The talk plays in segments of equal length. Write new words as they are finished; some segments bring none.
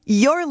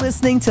You're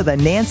listening to The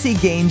Nancy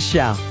Gaines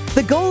Show.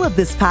 The goal of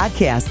this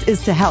podcast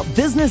is to help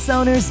business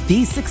owners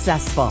be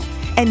successful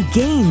and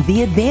gain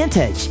the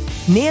advantage.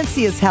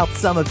 Nancy has helped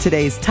some of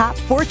today's top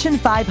Fortune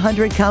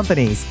 500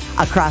 companies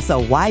across a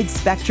wide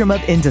spectrum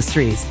of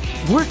industries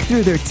work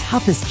through their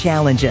toughest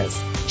challenges.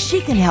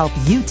 She can help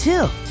you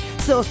too.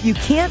 So if you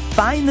can't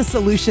find the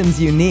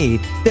solutions you need,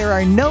 there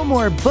are no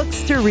more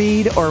books to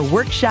read or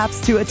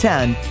workshops to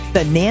attend.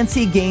 The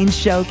Nancy Gaines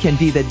Show can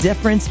be the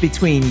difference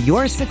between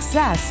your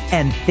success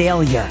and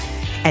failure.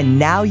 And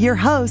now your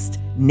host,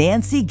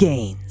 Nancy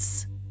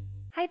Gaines.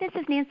 Hi, this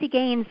is Nancy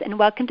Gaines, and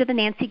welcome to the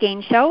Nancy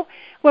Gaines Show,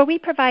 where we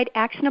provide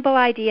actionable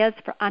ideas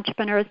for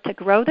entrepreneurs to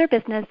grow their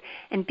business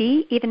and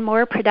be even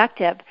more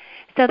productive.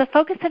 So the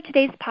focus of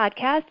today's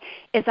podcast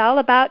is all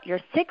about your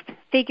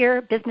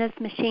six-figure business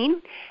machine,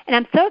 and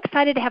I'm so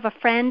excited to have a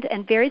friend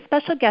and very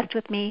special guest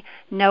with me,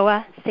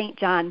 Noah St.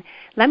 John.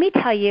 Let me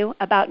tell you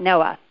about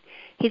Noah.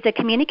 He's a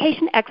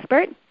communication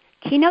expert,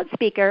 keynote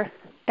speaker,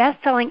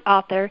 best-selling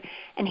author,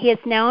 and he is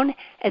known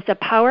as the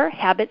Power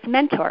Habits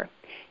Mentor.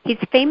 He's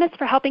famous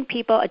for helping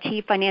people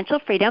achieve financial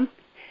freedom.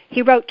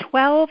 He wrote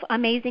 12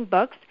 amazing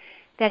books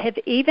that have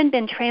even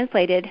been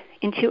translated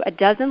into a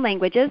dozen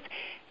languages,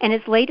 and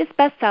his latest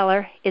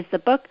bestseller is the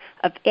book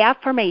of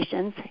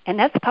Affirmations, and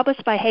that's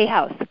published by Hay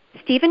House.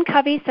 Stephen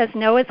Covey says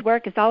Noah's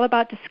work is all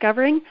about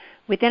discovering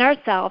within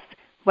ourselves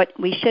what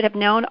we should have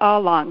known all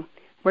along.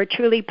 We're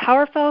truly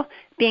powerful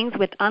beings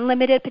with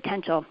unlimited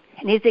potential.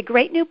 And he has a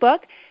great new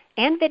book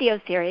and video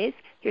series,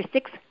 Your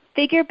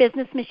Six-Figure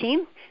Business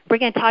Machine. We're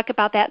going to talk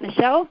about that in the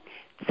show.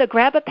 So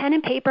grab a pen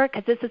and paper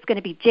because this is going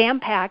to be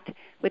jam-packed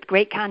with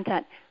great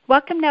content.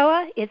 Welcome,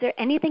 Noah. Is there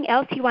anything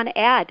else you want to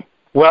add?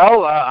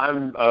 Well,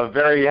 I'm a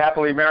very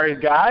happily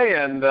married guy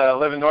and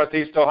live in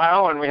Northeast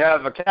Ohio, and we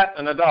have a cat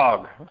and a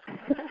dog.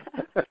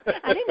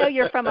 I didn't know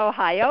you're from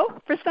Ohio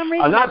for some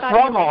reason. I'm not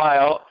from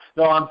Ohio.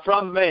 No, I'm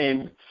from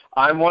Maine.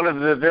 I'm one of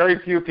the very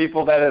few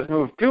people that has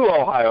moved to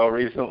Ohio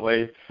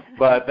recently,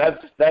 but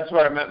that's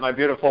where I met my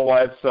beautiful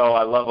wife, so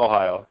I love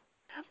Ohio.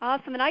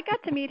 Awesome, and I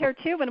got to meet her,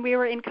 too, when we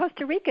were in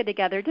Costa Rica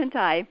together, didn't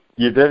I?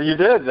 You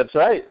did. That's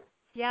right.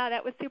 Yeah,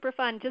 that was super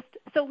fun. Just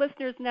so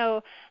listeners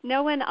know,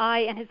 Noah and I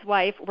and his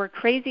wife were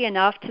crazy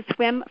enough to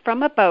swim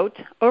from a boat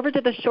over to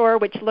the shore,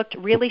 which looked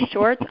really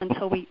short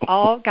until we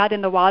all got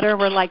in the water.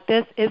 We're like,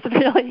 this is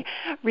really,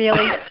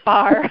 really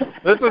far.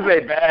 This was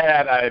a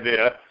bad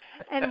idea.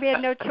 And we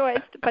had no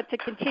choice but to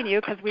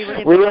continue because we were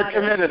in we the were water.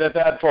 Committed at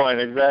that point,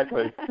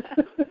 exactly.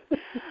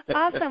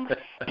 Awesome.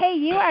 Hey,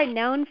 you are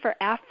known for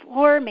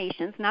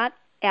affirmations, not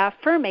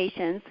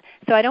affirmations,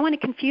 so I don't want to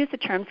confuse the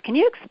terms. Can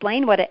you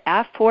explain what an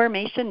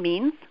affirmation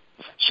means?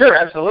 Sure,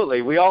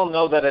 absolutely. We all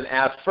know that an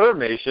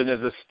affirmation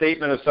is a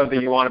statement of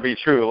something you want to be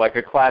true, like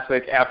a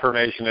classic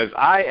affirmation is,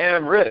 I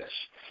am rich.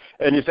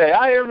 And you say,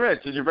 I am rich,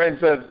 and your brain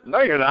says,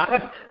 no, you're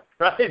not.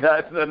 Right?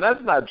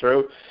 That's not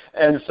true.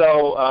 And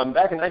so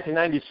back in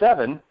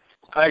 1997,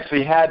 I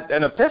actually had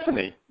an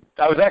epiphany.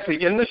 I was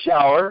actually in the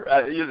shower.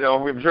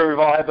 I'm sure we've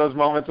all had those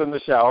moments in the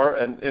shower.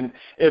 And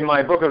in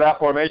my book of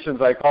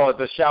affirmations, I call it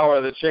the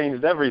shower that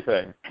changed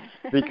everything,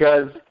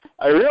 because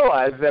I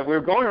realized that we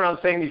were going around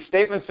saying these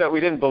statements that we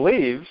didn't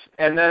believe,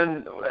 and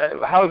then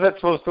how is that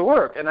supposed to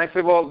work? And I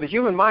said, well, the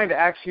human mind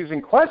acts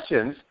using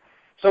questions,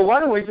 so why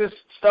don't we just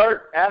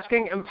start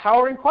asking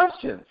empowering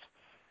questions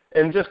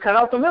and just cut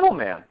out the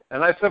middleman?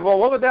 And I said, well,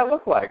 what would that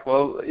look like?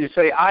 Well, you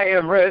say, I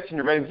am rich, and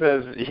your brain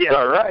says,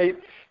 yeah, right.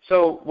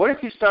 So what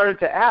if you started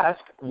to ask,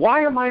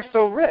 why am I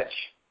so rich?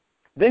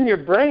 Then your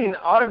brain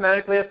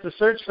automatically has to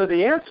search for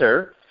the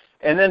answer,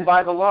 and then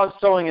by the law of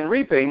sowing and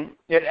reaping,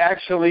 it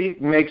actually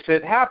makes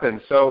it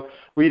happen. So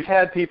we've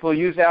had people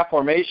use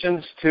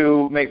affirmations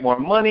to make more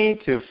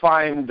money, to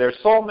find their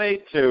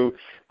soulmate, to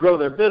grow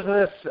their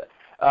business,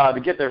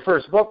 to get their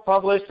first book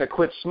published, to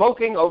quit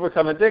smoking,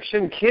 overcome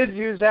addiction. Kids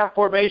use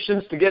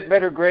affirmations to get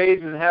better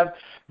grades and have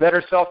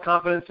better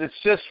self-confidence. It's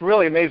just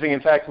really amazing. In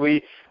fact,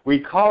 we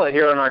call it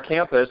here on our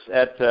campus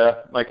at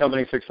my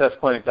company,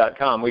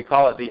 successclinic.com, we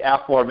call it the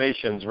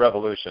Affirmations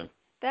Revolution.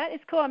 That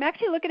is cool. I'm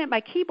actually looking at my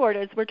keyboard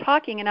as we're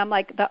talking, and I'm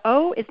like, the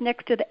O is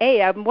next to the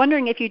A. I'm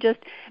wondering if you just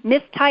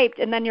mistyped,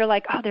 and then you're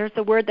like, oh, there's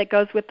a word that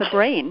goes with the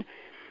brain.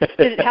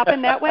 Did it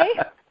happen that way?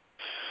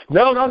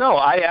 No.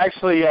 I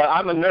actually,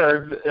 I'm a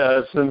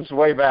nerd since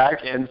way back,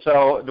 and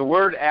so the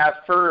word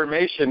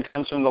affirmation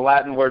comes from the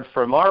Latin word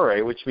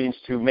firmare, which means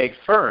to make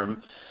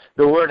firm.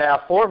 The word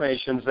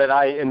affirmations that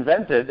I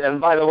invented, and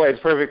by the way, it's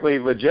perfectly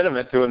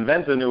legitimate to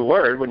invent a new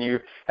word. When you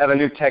have a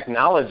new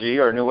technology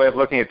or a new way of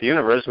looking at the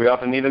universe, we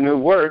often need a new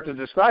word to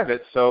describe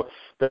it. So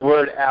the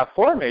word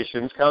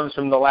affirmations comes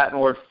from the Latin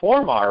word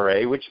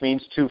formare, which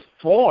means to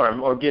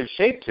form or give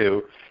shape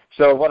to.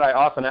 So what I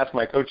often ask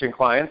my coaching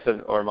clients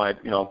or my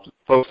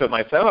folks at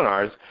my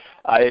seminars,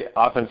 I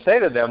often say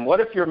to them,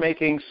 what if you're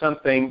making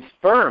something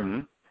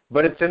firm,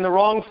 but it's in the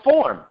wrong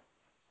form?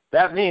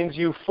 That means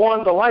you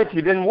formed a life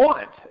you didn't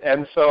want.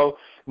 And so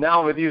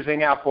now with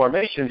using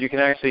affirmations, you can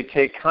actually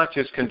take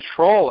conscious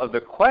control of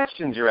the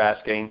questions you're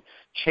asking,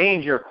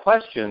 change your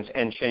questions,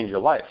 and change your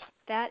life.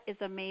 That is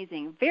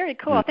amazing. Very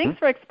cool. Thanks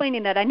for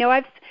explaining that. I know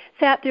I've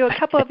sat through a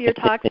couple of your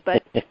talks,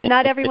 but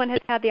not everyone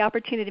has had the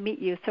opportunity to meet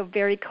you, so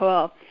very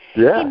cool.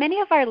 Yeah. Hey, many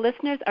of our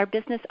listeners are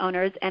business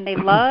owners, and they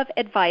love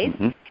advice.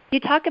 You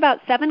talk about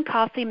 7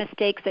 costly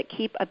mistakes that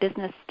keep a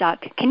business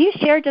stuck. Can you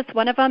share just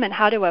one of them and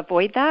how to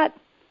avoid that?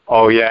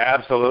 Oh, yeah,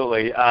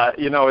 absolutely.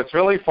 It's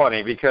really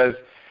funny because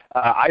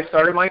I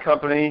started my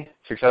company,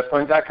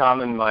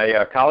 SuccessPoint.com, in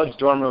my college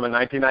dorm room in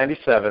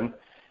 1997.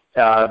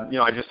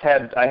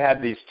 I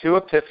had these 2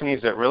 epiphanies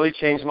that really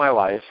changed my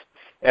life,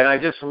 and I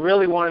just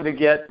really wanted to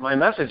get my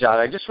message out.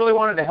 I just really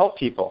wanted to help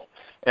people,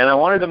 and I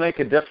wanted to make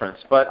a difference.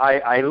 But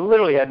I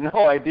literally had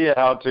no idea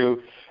how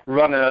to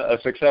run a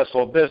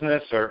successful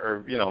business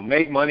or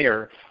make money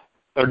or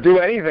do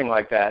anything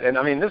like that. And,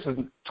 I mean, this is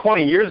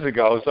 20 years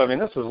ago, so, I mean,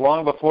 this was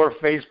long before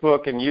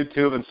Facebook and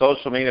YouTube and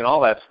social media and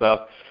all that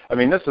stuff. I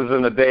mean, this was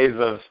in the days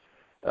of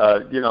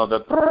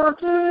remember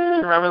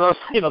those?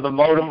 The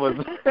modem was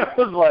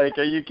was like,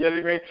 are you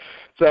kidding me?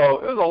 So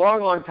it was a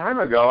long, long time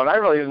ago, and I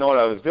really didn't know what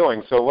I was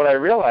doing. So what I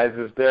realized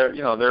is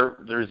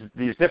there's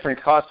these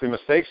different costly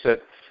mistakes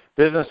that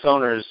business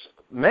owners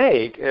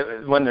make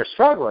when they're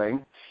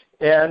struggling,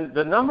 and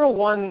the number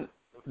one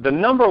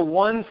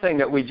thing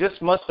that we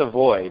just must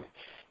avoid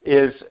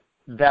is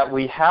that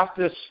we have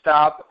to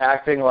stop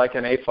acting like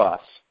an AFFOS.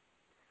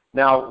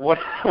 Now, what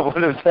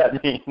does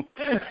that mean?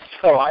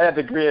 So I had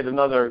to create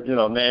another,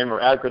 name or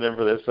acronym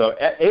for this. So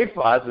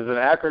AFFOS is an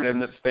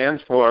acronym that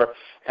stands for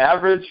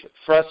Average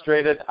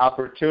Frustrated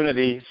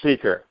Opportunity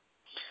Seeker.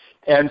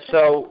 And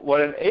so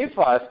what an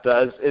AFFOS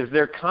does is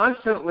they're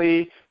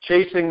constantly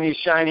chasing these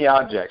shiny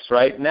objects,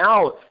 right?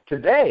 Now,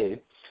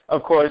 today,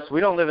 of course, we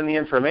don't live in the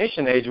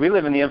information age. We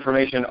live in the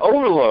information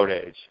overload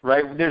age,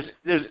 right?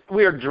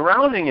 We are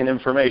drowning in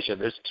information.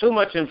 There's too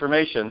much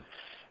information.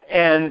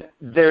 And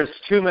there's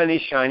too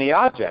many shiny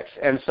objects.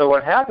 And so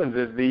what happens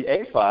is the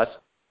AFFOS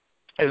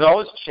is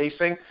always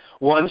chasing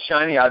one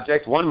shiny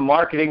object, one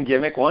marketing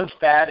gimmick, one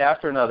fad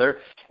after another,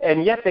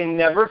 and yet they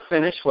never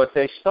finish what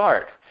they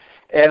start.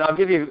 And I'll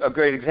give you a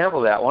great example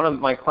of that. One of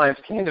my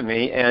clients came to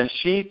me, and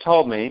she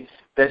told me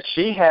that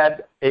she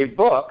had a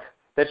book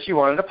that she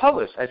wanted to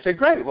publish. I said,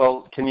 great.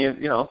 Well, can you,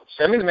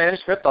 send me the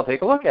manuscript? I'll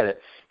take a look at it.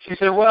 She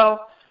said,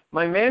 well,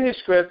 my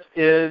manuscript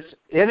is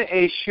in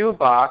a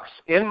shoebox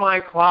in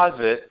my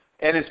closet,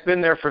 and it's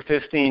been there for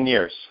 15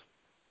 years.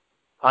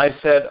 I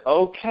said,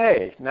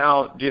 okay,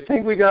 now do you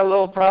think we got a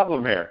little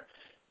problem here?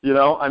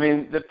 I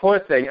mean, the poor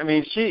thing. I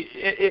mean,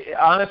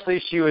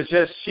 honestly,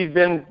 she'd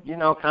been,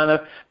 kind of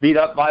beat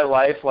up by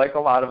life like a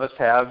lot of us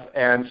have,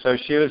 and so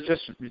she was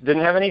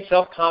didn't have any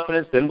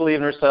self-confidence, didn't believe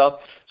in herself.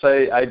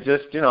 So I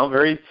just,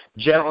 very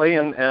gently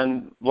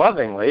and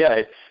lovingly,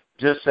 I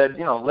just said,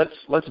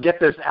 let's get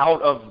this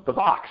out of the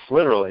box,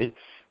 literally.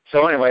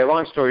 So anyway,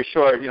 long story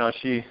short,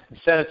 she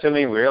sent it to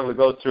me. We were able to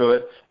go through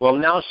it. Well,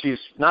 now she's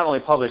not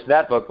only published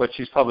that book, but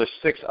she's published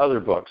 6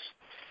 other books.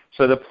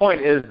 So the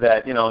point is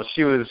that,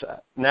 she was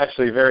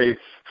naturally very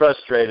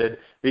frustrated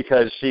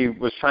because she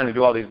was trying to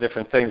do all these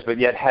different things, but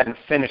yet hadn't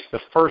finished the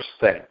first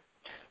thing.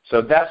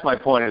 So that's my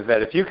point, is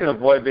that if you can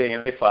avoid being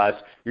an AFFOS,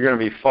 you're going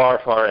to be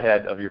far, far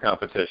ahead of your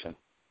competition.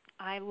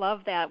 I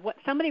love that.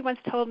 Somebody once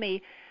told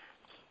me,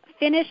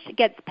 finished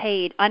gets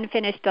paid,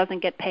 unfinished doesn't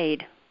get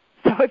paid.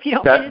 So if you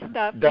don't finish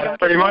stuff, you don't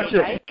pretty get much paid,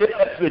 right?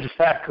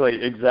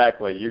 it.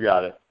 Exactly. You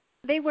got it.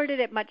 They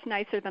worded it much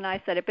nicer than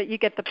I said it, but you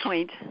get the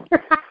point.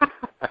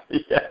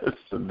 Yes,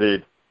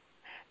 indeed.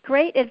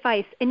 Great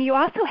advice. And you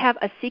also have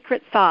a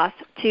secret sauce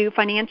to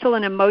financial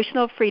and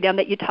emotional freedom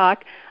that you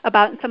talk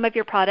about in some of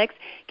your products.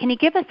 Can you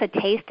give us a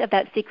taste of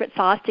that secret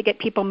sauce to get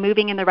people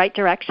moving in the right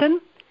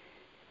direction?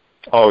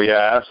 Oh,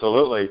 yeah,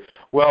 absolutely.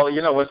 Well,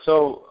 what's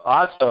so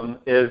awesome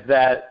is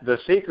that the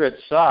secret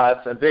sauce,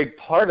 a big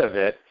part of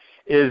it,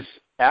 is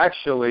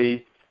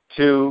actually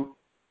to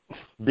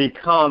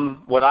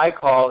become what I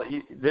call,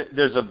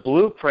 there's a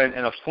blueprint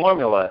and a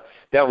formula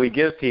that we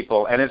give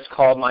people, and it's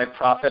called my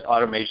Profit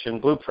Automation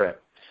Blueprint.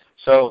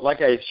 So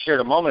like I shared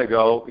a moment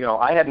ago,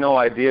 I had no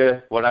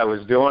idea what I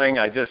was doing.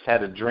 I just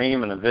had a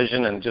dream and a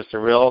vision and just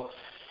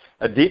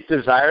a deep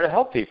desire to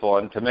help people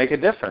and to make a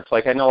difference,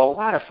 like I know a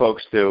lot of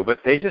folks do, but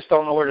they just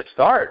don't know where to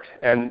start.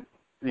 And,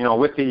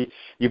 with the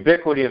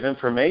ubiquity of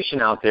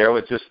information out there,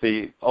 with just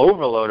the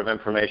overload of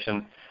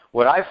information,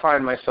 what I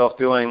find myself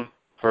doing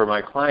for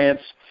my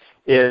clients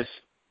is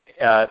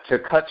to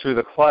cut through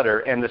the clutter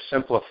and to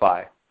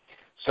simplify.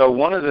 So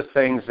one of the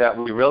things that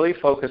we really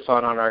focus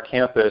on our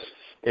campus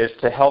is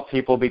to help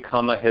people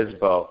become a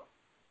HSBO.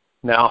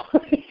 Now,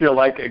 you're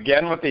like,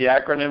 again with the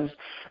acronyms,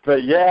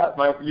 but yeah,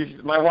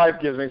 my wife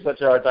gives me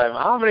such a hard time.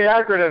 How many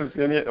acronyms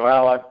can you?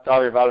 Well, I'm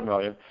probably about 1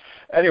 million.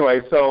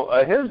 Anyway, so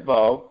a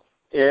HSBO,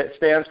 it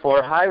stands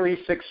for Highly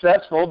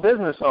Successful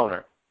Business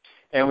Owner.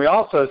 And we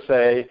also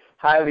say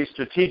highly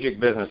strategic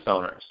business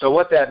owner. So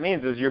what that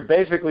means is you're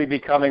basically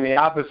becoming the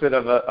opposite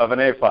of an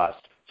AFFOS.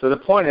 So the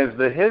point is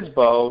the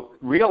HSBO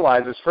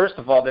realizes, first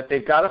of all, that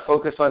they've got to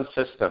focus on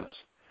systems.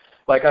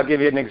 Like, I'll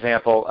give you an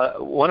example.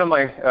 One of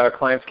my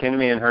clients came to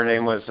me, and her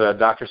name was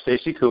Dr.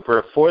 Stacy Cooper,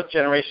 a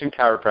 4th-generation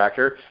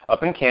chiropractor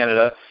up in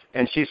Canada.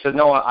 And she said,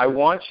 no, I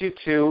want you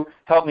to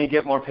help me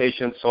get more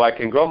patients so I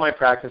can grow my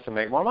practice and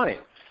make more money.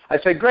 I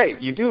said, great.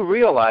 You do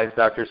realize,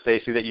 Dr.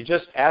 Stacy, that you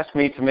just asked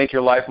me to make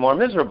your life more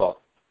miserable.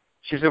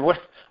 She said, what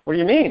do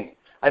you mean?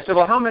 I said,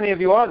 well, how many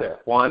of you are there?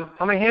 1.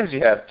 How many hands do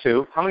you have?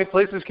 2. How many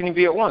places can you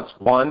be at once?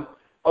 1.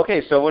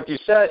 Okay, so what you're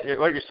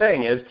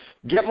saying is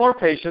get more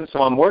patients,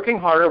 so I'm working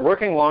harder,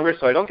 working longer,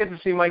 so I don't get to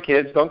see my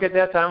kids, don't get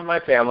that time with my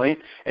family,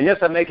 and yes,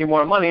 I'm making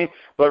more money,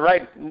 but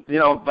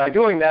by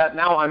doing that,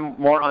 now I'm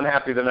more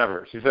unhappy than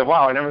ever. She said,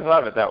 wow, I never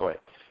thought of it that way.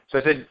 So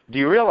I said, do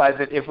you realize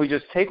that if we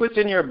just take what's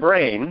in your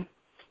brain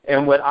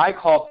and what I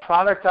call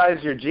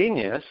productize your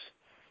genius,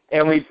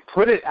 and we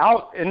put it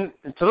out into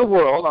the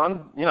world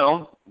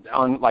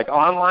on like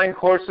online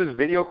courses,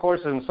 video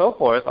courses, and so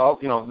forth,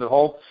 using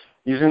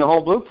the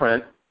whole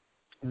blueprint,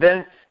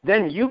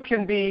 then you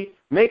can be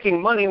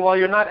making money while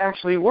you're not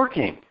actually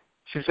working.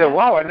 She said,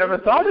 wow, I never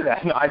thought of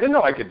that. No, I didn't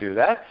know I could do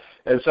that.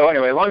 And so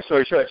anyway, long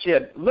story short, she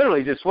had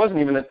literally just wasn't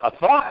even a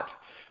thought.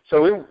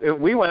 So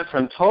we went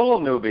from total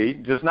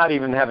newbie, just not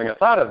even having a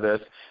thought of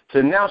this,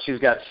 to now she's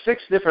got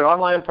 6 different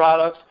online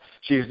products.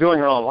 She's doing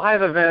her own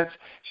live events.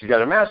 She's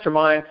got a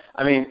mastermind.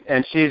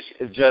 And she's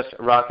just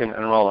rocking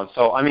and rolling.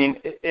 So,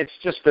 it's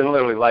just been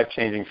literally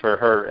life-changing for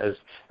her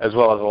as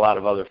well as a lot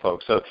of other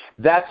folks. So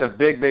that's a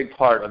big, big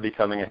part of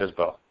becoming a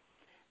HSBO.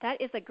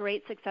 That is a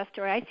great success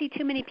story. I see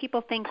too many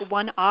people think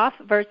one-off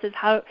versus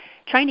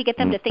trying to get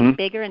them to think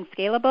bigger and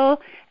scalable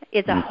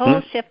is a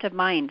whole shift of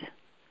mind.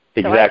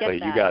 Exactly.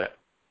 So you got it.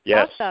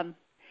 Yes. Awesome.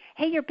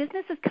 Hey, your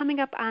business is coming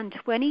up on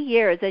 20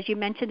 years, as you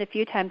mentioned a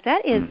few times.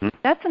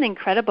 That's an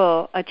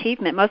incredible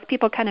achievement. Most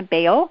people kind of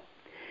bail.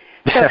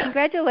 So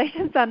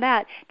congratulations on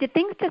that. Did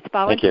things just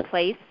fall into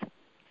place?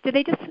 Did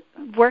they just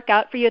work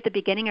out for you at the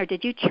beginning, or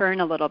did you churn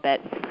a little bit?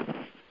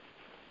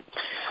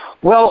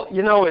 Well,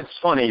 it's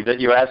funny that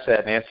you asked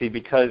that, Nancy,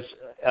 because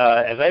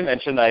as I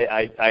mentioned,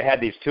 I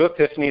had these 2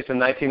 epiphanies in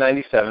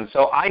 1997,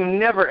 so I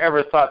never,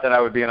 ever thought that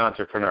I would be an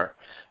entrepreneur.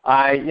 When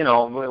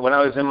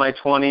I was in my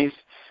 20s,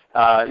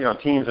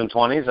 teens and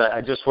 20s,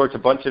 I just worked a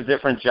bunch of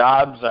different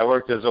jobs. I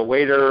worked as a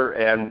waiter,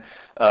 and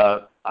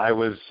I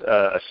was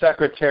a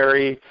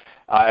secretary.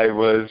 I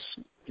was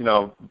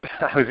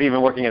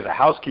even working as a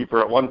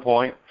housekeeper at one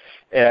point,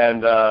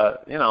 and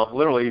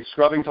literally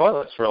scrubbing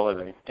toilets for a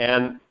living.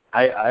 And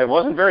I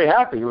wasn't very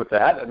happy with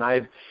that, and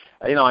I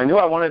knew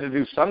I wanted to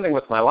do something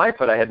with my life,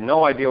 but I had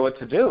no idea what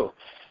to do.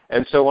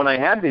 And so when I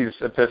had these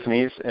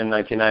epiphanies in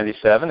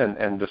 1997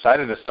 and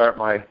decided to start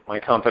my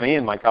company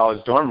in my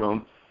college dorm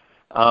room,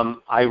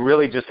 I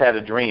really just had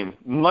a dream.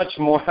 Much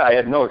more, I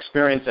had no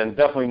experience and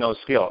definitely no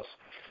skills.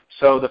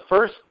 So the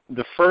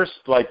first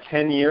like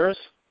 10 years,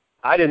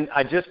 I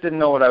just didn't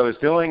know what I was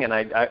doing, and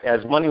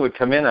as money would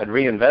come in, I'd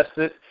reinvest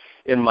it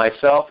in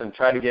myself and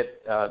try to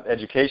get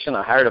education.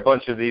 I hired a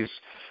bunch of these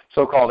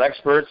so-called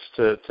experts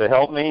to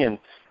help me, and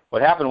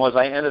what happened was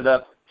I ended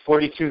up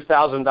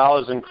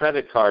 $42,000 in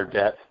credit card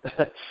debt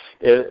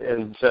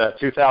in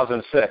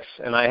 2006,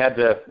 and I had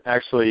to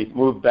actually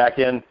move back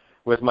in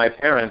with my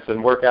parents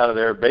and work out of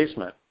their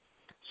basement.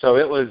 So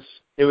it was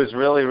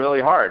really, really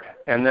hard.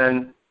 And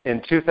then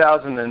in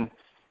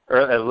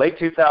late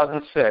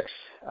 2006,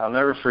 I'll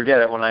never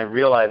forget it, when I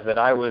realized that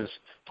I was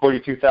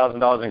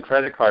 $42,000 in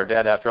credit card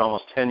debt after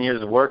almost 10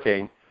 years of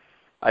working,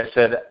 I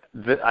said,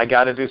 I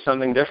got to do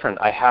something different.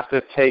 I have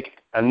to take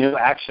a new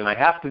action. I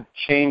have to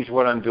change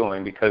what I'm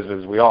doing because,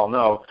 as we all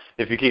know,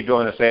 if you keep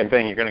doing the same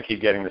thing, you're going to keep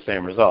getting the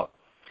same result.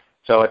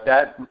 So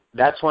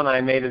that's when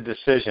I made a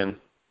decision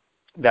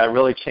that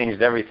really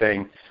changed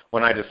everything,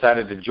 when I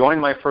decided to join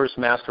my first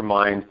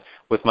mastermind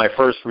with my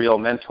first real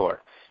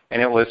mentor.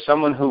 And it was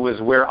someone who was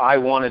where I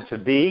wanted to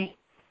be.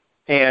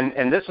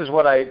 And this is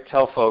what I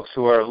tell folks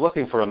who are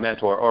looking for a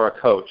mentor or a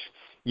coach.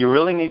 You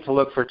really need to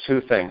look for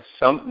 2 things.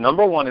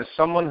 Number 1 is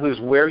someone who's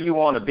where you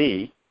want to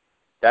be.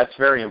 That's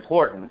very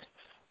important.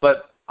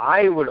 But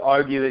I would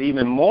argue that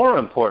even more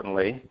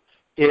importantly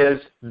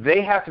is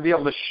they have to be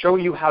able to show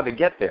you how to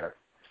get there.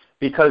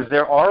 Because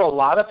there are a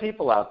lot of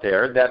people out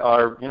there that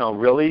are,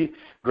 really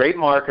great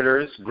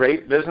marketers,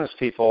 great business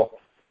people,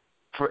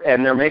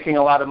 and they're making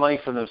a lot of money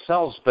for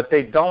themselves, but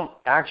they don't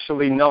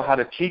actually know how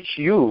to teach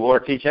you or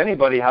teach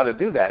anybody how to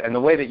do that. And the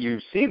way that you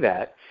see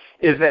that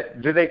is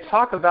that, do they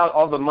talk about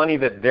all the money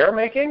that they're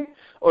making,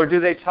 or do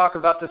they talk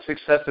about the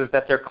successes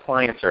that their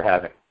clients are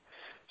having?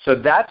 So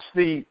that's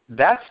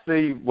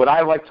what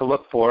I like to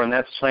look for, and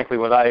that's frankly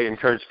what I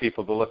encourage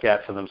people to look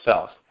at for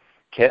themselves.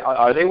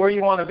 Are they where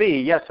you want to be?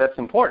 Yes, that's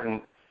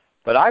important.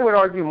 But I would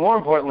argue more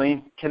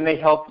importantly, can they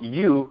help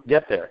you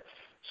get there?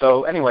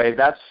 So anyway,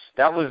 that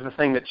was the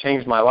thing that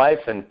changed my life.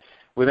 And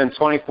within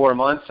 24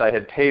 months, I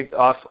had paid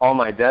off all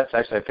my debts.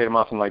 Actually, I paid them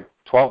off in like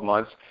 12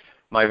 months.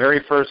 My very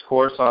first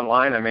course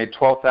online, I made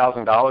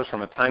 $12,000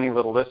 from a tiny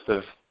little list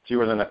of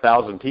fewer than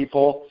 1,000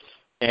 people.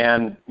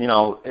 And,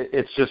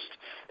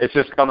 it's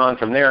just gone on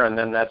from there. And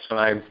then that's when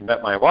I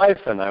met my wife,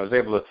 and I was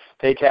able to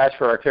pay cash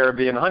for our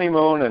Caribbean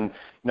honeymoon. And,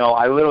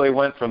 I literally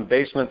went from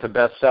basement to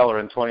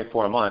bestseller in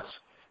 24 months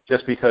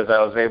just because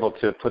I was able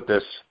to put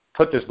this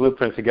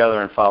blueprint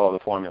together and follow the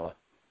formula.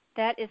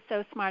 That is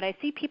so smart. I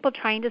see people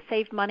trying to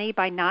save money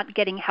by not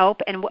getting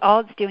help, and all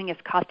it's doing is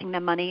costing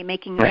them money,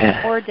 making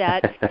them more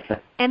debt,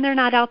 and they're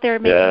not out there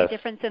making a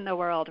difference in the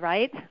world,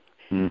 right?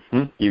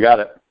 Mm-hmm. You got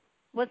it.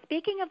 Well,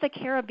 speaking of the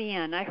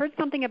Caribbean, I heard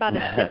something about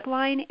a zip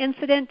line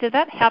incident. Did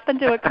that happen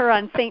to occur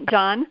on St.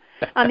 John,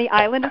 on the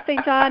island of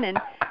St. John? And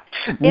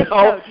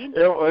no,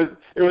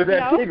 it was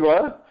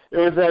Antigua. It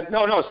was at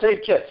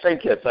St.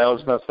 Kitts. I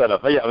always mess that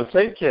up. But yeah, it was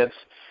St. Kitts.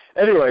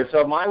 Anyway,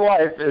 so my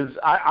wife is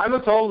I'm a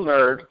total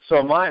nerd.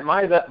 So my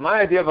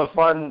idea of a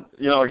fun,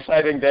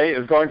 exciting day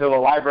is going to the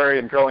library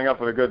and curling up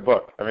with a good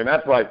book. I mean,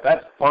 that's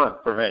fun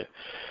for me.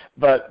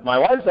 But my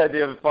wife's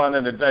idea of fun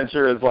and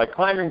adventure is like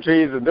climbing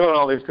trees and doing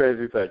all these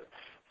crazy things.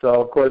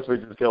 So of course we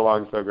just get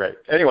along so great.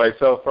 Anyway,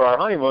 so for our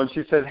honeymoon,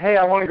 she said, "Hey,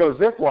 I want to go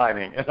zip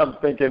lining," and I'm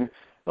thinking,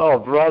 "Oh,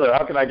 brother,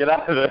 how can I get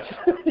out of this?"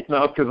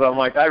 Because I'm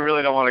like, I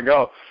really don't want to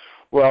go.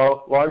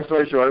 Well, long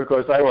story short, of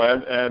course, I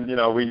went, and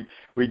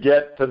we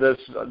get to this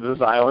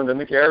island in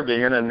the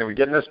Caribbean, and we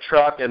get in this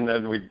truck, and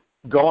then we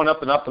going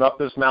up and up and up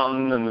this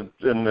mountain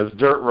and this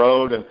dirt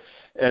road,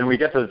 and we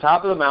get to the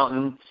top of the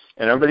mountain,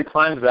 and everybody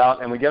climbs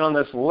out, and we get on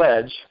this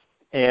ledge,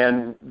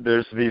 and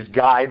there's these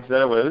guides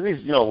that are with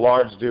these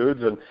large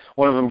dudes, and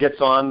one of them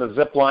gets on the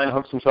zip line,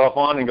 hooks himself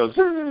on, and goes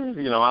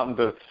out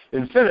into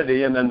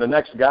infinity, and then the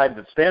next guide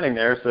that's standing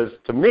there says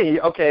to me,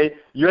 "Okay,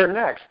 you're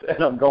next,"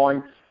 and I'm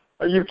going,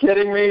 "Are you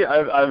kidding me?"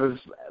 I was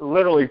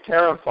literally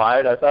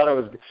terrified. I thought I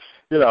was,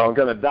 going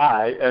to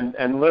die.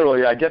 And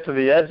literally I get to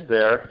the edge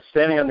there,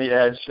 standing on the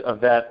edge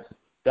of that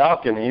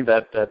balcony,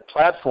 that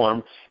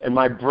platform, and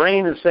my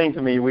brain is saying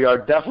to me, "We are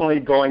definitely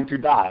going to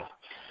die."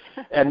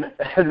 And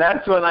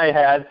that's when I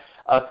had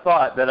a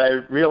thought that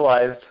I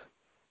realized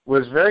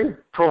was very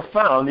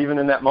profound even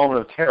in that moment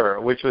of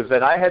terror, which was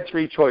that I had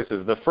three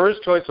choices. The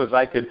first choice was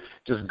I could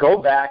just go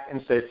back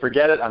and say,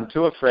 "Forget it, I'm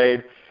too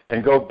afraid,"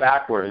 and go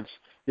backwards.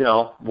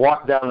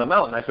 Walk down the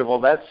mountain. I said, well,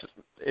 that's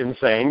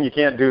insane. You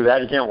can't do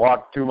that. You can't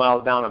walk 2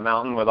 miles down a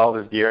mountain with all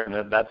this gear,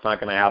 and that's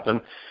not going to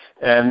happen.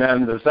 And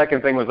then the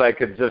second thing was I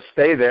could just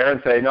stay there and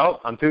say,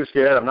 "No, I'm too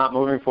scared. I'm not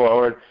moving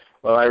forward."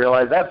 Well, I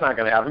realized that's not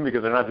going to happen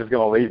because they're not just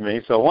going to leave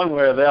me. So one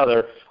way or the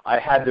other, I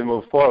had to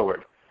move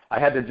forward. I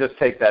had to just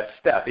take that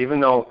step, even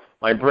though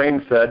my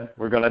brain said,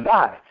 "We're going to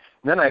die."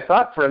 And then I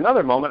thought for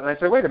another moment, and I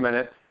said, wait a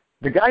minute.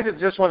 The guy that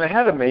just went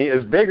ahead of me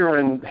is bigger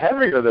and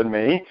heavier than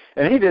me,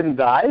 and he didn't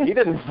die, he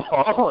didn't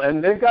fall,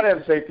 and they've got to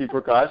have safety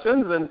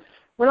precautions, and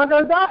we're not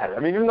going to die. I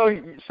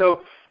mean,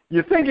 so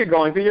you think you're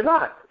going to, you're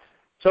not.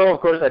 So,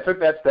 of course, I took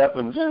that step,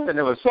 and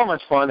it was so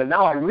much fun, and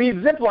now I lead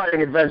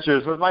ziplining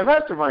adventures with my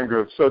mastermind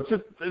group, so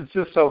it's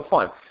just so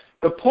fun.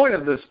 The point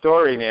of this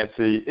story,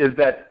 Nancy, is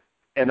that,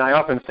 and I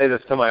often say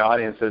this to my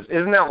audiences,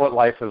 isn't that what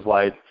life is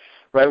like,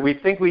 right? We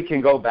think we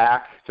can go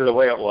back to the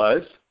way it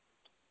was,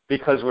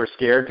 because we're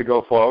scared to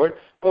go forward,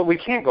 but we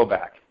can't go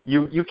back.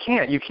 You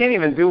can't. You can't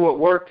even do what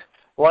worked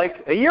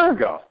like a year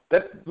ago.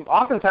 That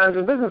oftentimes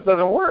in business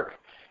doesn't work.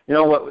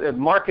 What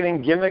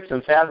marketing gimmicks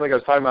and fads, like I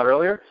was talking about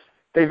earlier,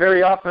 they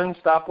very often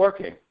stop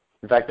working.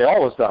 In fact, they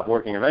always stop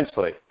working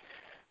eventually.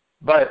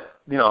 But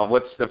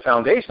what's the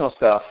foundational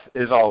stuff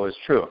is always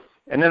true.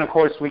 And then of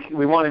course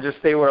we want to just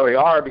stay where we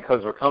are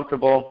because we're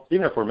comfortable,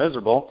 even if we're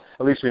miserable.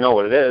 At least we know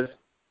what it is.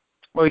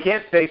 But we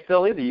can't stay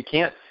still either. You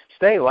can't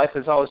stay. Life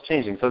is always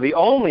changing. So the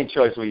only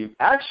choice we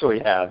actually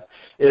have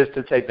is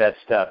to take that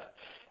step.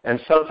 And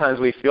sometimes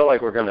we feel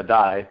like we're going to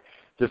die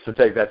just to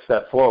take that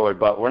step forward,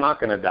 but we're not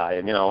going to die.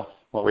 And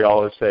what we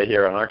always say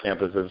here on our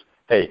campus is,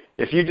 hey,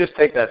 if you just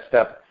take that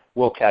step,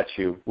 we'll catch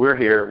you. We're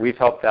here. We've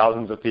helped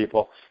thousands of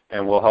people,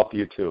 and we'll help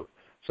you too.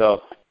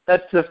 So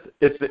that's just,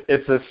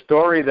 it's a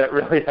story that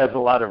really has a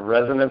lot of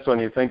resonance when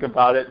you think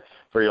about it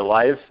for your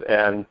life,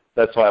 and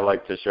that's why I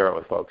like to share it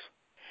with folks.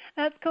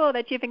 That's cool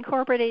that you've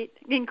incorporated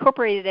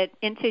it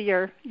into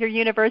your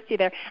university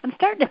there. I'm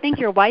starting to think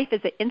your wife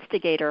is an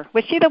instigator.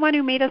 Was she the one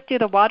who made us do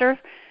the water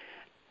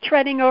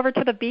treading over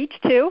to the beach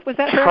too? Was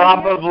that her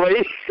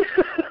idea?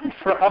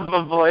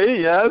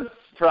 Probably, yes,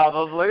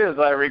 probably, as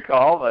I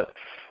recall. But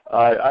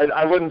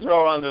I wouldn't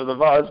throw her under the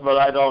bus, but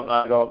I don't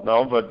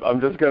know. But I'm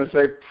just going to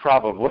say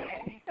probably.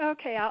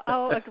 Okay,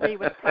 I'll agree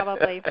with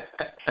probably.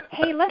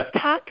 Hey, let's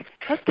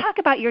talk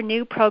about your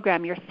new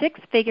program, your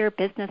six-figure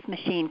business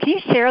machine. Can you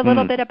share a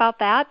little bit about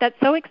that? That's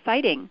so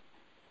exciting.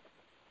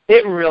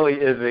 It really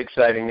is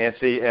exciting,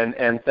 Nancy,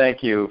 and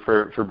thank you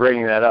for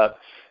bringing that up.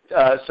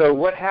 So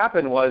what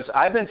happened was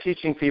I've been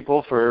teaching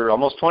people for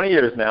almost 20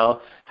 years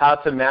now how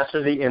to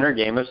master the inner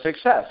game of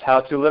success, how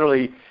to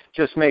literally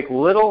just make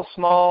little,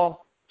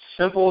 small,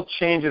 simple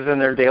changes in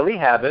their daily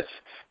habits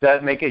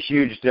that make a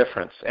huge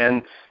difference.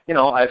 And,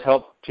 I've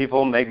helped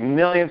people make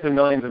millions and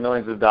millions and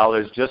millions of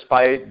dollars just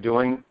by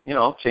doing,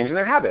 changing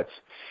their habits.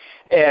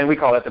 And we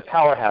call it the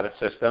Power Habit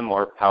System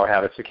or Power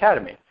Habits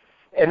Academy.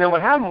 And then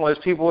what happened was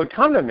people would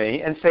come to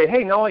me and say,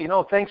 hey,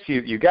 Noah, thanks,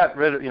 you got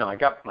rid of, I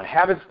got my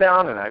habits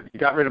down and you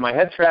got rid of my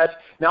head trash.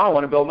 Now I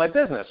want to build my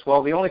business.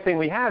 Well, the only thing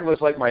we had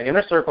was like my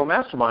Inner Circle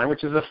Mastermind,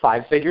 which is a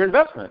 5-figure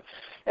investment.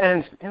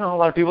 And, a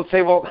lot of people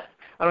say, well,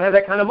 I don't have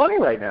that kind of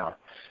money right now.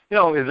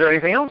 is there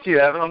anything else you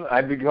have? And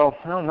I'd go,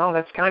 oh, no,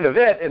 that's kind of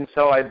it. And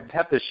so I'd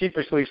have to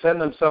sheepishly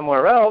send them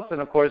somewhere else. And,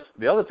 of course,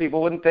 the other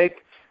people wouldn't take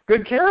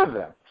good care of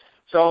them.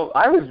 So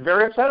I was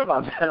very upset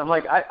about that. I'm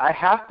like, I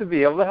have to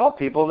be able to help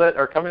people that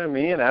are coming to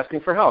me and asking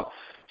for help.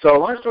 So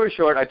long story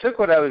short, I took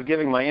what I was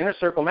giving my inner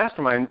circle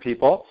mastermind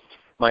people,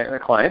 my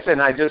clients,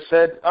 and I just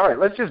said, all right,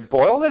 let's just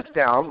boil this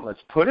down. Let's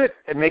put it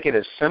and make it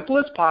as simple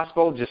as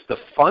possible, just the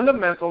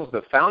fundamentals,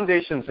 the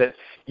foundations that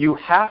you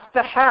have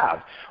to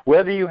have,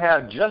 whether you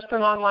have just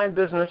an online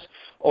business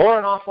or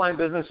an offline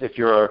business, if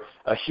you're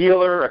a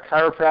healer, a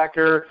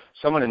chiropractor,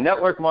 someone in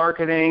network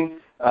marketing,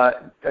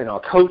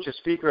 a coach, a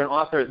speaker, an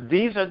author.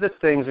 These are the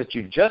things that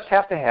you just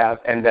have to have,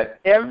 and that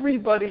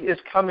everybody is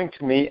coming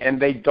to me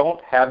and they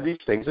don't have these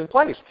things in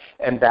place.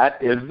 And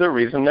that is the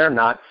reason they're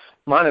not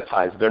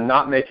monetized. They're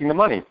not making the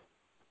money.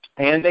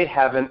 And they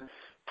haven't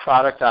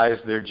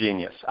productized their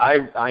genius.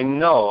 I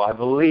know, I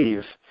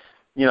believe,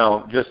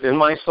 just in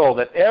my soul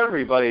that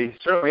everybody,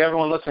 certainly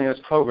everyone listening to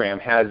this program,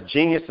 has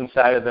genius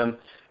inside of them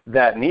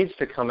that needs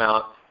to come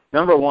out,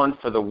 number one,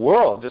 for the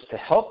world, just to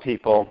help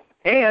people,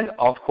 and,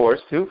 of course,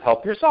 to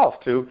help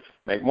yourself, to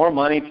make more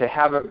money, to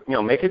have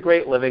make a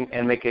great living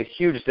and make a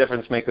huge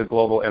difference, make a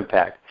global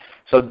impact.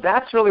 So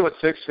that's really what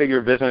Six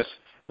Figure Business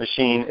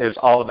Machine is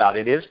all about.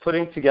 It is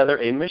putting together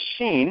a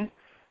machine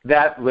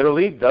that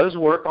literally does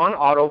work on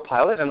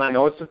autopilot, and I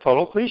know it's a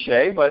total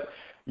cliche, but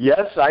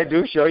yes, I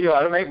do show you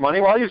how to make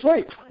money while you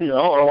sleep,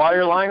 or while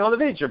you're lying on the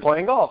beach or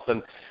playing golf.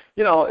 And,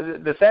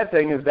 the sad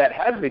thing is that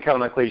has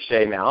become a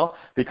cliche now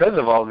because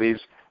of all these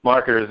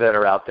marketers that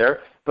are out there.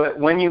 But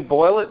when you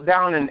boil it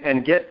down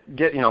and get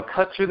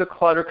cut through the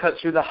clutter, cut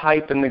through the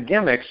hype and the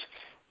gimmicks,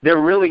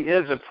 there really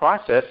is a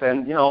process.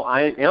 And,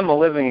 I am a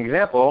living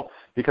example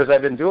because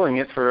I've been doing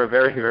it for a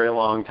very, very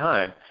long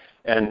time.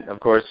 And, of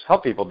course,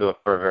 help people do it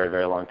for a very,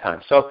 very long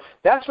time. So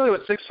that's really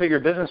what Six Figure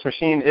Business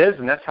Machine is,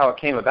 and that's how it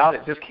came about.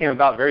 It just came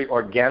about very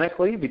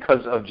organically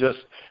because of just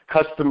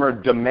customer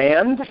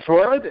demand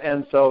for it.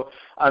 And so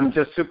I'm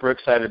just super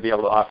excited to be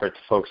able to offer it to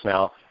folks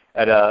now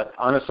at an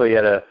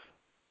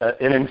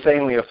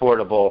insanely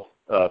affordable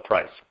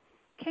price.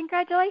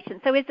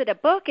 Congratulations. So is it a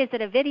book? Is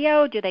it a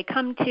video? Do they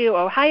come to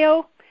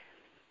Ohio?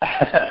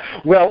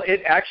 Well,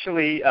 it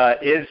actually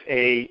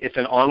it's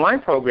an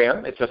online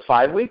program. It's a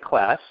 5-week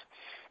class.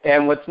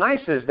 And what's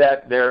nice is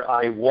that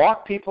I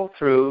walk people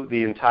through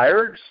the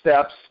entire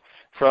steps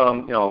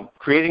from,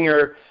 creating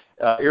your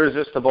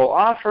irresistible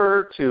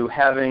offer to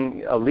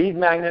having a lead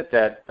magnet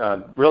that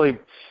really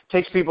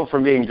takes people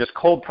from being just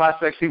cold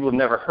prospects, people who've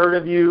never heard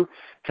of you,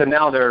 to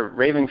now they're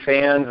raving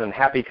fans and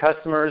happy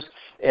customers,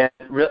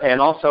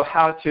 and also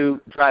how to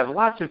drive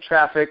lots of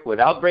traffic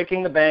without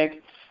breaking the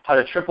bank, how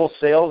to triple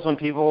sales when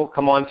people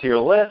come onto your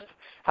list,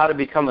 how to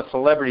become a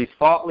celebrity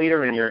thought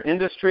leader in your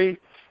industry,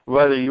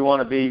 whether you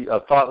want to be a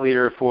thought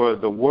leader for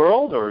the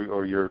world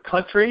or your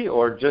country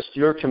or just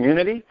your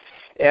community.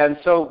 And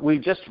so we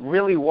just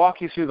really walk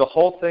you through the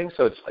whole thing.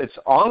 So it's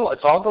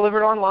all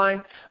delivered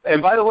online.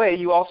 And by the way,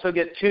 you also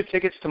get 2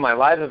 tickets to my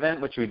live event,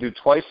 which we do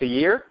twice a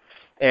year.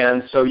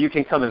 And so you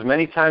can come as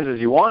many times as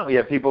you want. We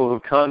have people who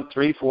come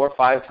 3, 4,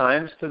 5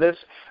 times to this.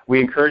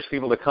 We encourage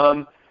people to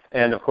come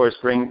and, of course,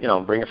 bring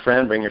a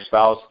friend, bring your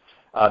spouse,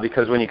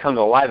 because when you come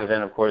to a live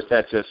event, of course,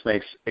 that just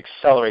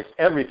accelerates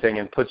everything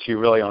and puts you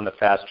really on the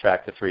fast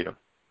track to freedom.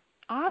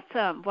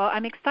 Awesome. Well,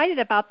 I'm excited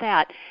about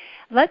that.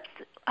 Let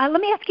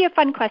me ask you a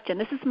fun question.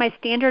 This is my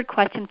standard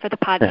question for the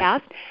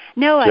podcast.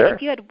 Noah, Sure.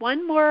 If you had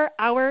one more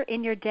hour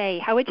in your day,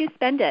 how would you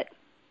spend it?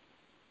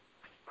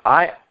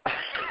 I'd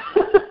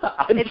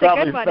it's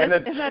probably a good one. spend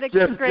Isn't that a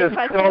just great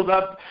question? curled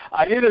up.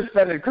 I either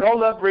spend it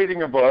curled up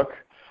reading a book,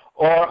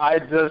 or I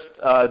just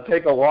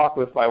take a walk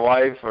with my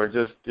wife, or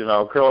just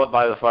curl up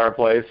by the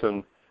fireplace.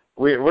 And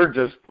we're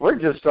just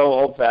so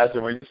old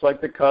fashioned. We just like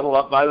to cuddle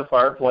up by the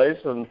fireplace,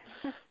 and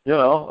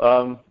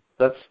we're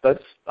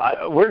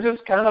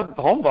just kind of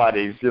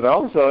homebodies,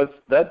 So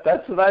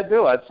that's what I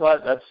do. That's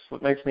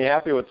what makes me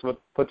happy. It's what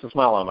puts a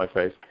smile on my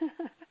face.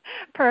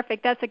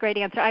 Perfect. That's a great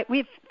answer. We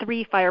have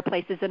 3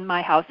 fireplaces in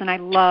my house, and I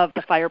love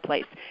the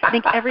fireplace. I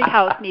think every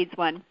house needs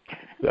one.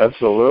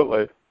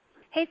 Absolutely.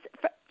 Hey,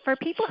 for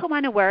people who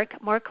want to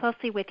work more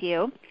closely with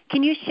you,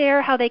 can you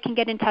share how they can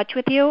get in touch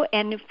with you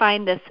and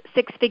find this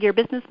Six Figure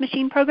Business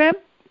Machine program?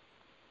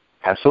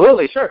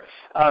 Absolutely, sure.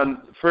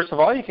 First of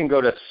all, you can go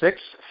to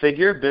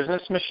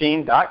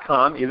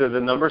sixfigurebusinessmachine.com, either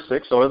the number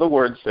 6 or the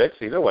word 6,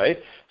 either way.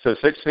 So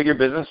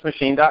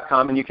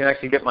sixfigurebusinessmachine.com, and you can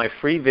actually get my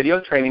free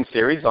video training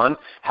series on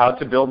how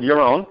to build your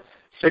own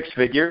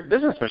six-figure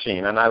business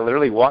machine. And I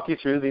literally walk you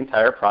through the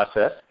entire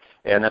process,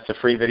 and that's a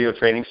free video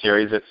training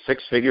series at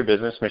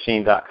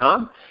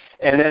sixfigurebusinessmachine.com.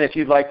 And then if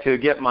you'd like to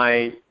get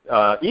my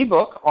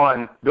ebook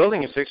on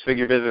building a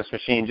six-figure business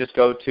machine, just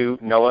go to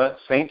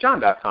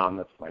noahstjohn.com.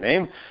 That's my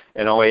name,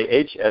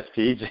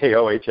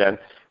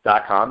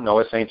 NOAHSTJOHN.com,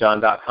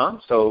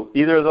 noahstjohn.com. So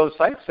either of those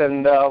sites,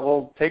 and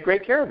we'll take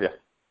great care of you.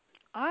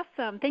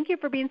 Awesome. Thank you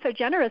for being so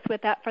generous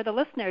with that for the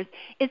listeners.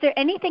 Is there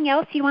anything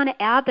else you want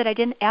to add that I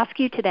didn't ask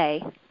you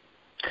today?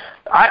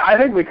 I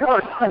think we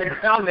covered on the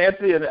ground,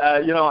 Nancy, and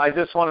I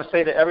just want to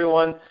say to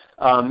everyone,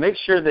 make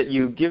sure that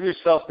you give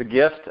yourself the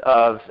gift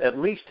of at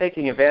least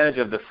taking advantage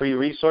of the free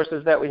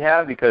resources that we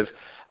have, because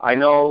I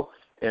know,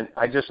 and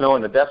I just know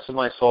in the depths of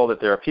my soul that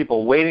there are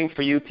people waiting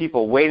for you,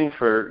 people waiting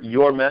for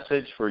your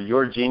message, for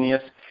your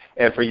genius,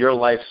 and for your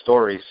life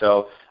story.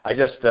 So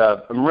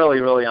I'm really,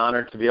 really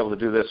honored to be able to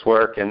do this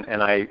work,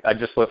 and I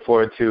just look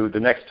forward to the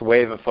next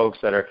wave of folks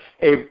that are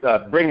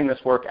bringing this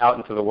work out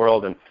into the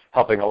world and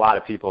helping a lot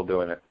of people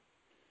doing it.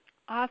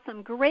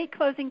 Awesome. Great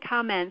closing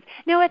comments.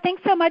 Noah,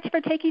 thanks so much for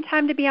taking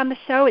time to be on the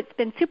show. It's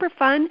been super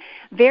fun,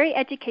 very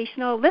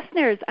educational.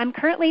 Listeners, I'm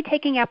currently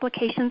taking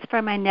applications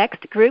for my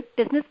next group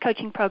business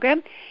coaching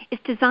program.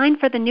 It's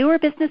designed for the newer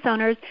business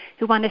owners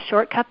who want to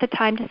shortcut the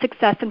time to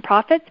success and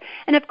profits.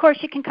 And, of course,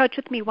 you can coach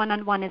with me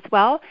one-on-one as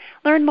well.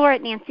 Learn more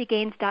at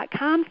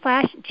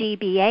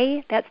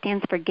nancygaines.com/GBA. That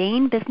stands for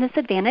Gain Business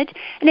Advantage.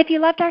 And if you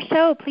loved our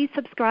show, please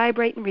subscribe,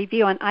 rate, and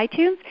review on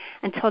iTunes.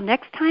 Until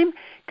next time,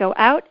 go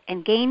out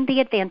and gain the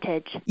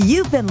advantage.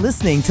 You've been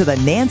listening to The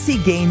Nancy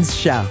Gaines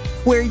Show,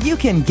 where you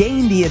can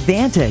gain the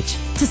advantage.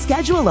 To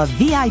schedule a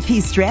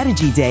VIP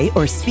strategy day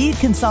or speed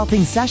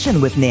consulting session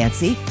with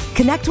Nancy,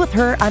 connect with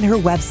her on her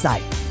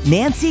website,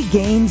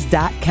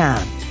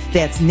 nancygaines.com.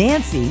 That's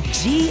Nancy,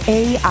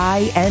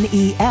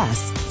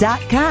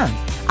 GAINES.com.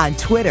 On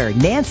Twitter,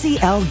 Nancy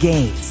L.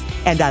 Gaines.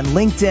 And on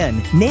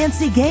LinkedIn,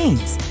 Nancy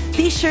Gaines.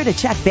 Be sure to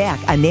check back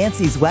on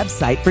Nancy's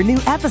website for new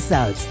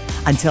episodes.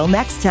 Until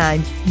next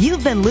time,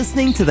 you've been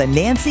listening to The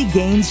Nancy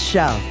Gaines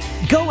Show.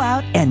 Go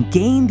out and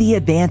gain the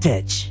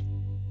advantage.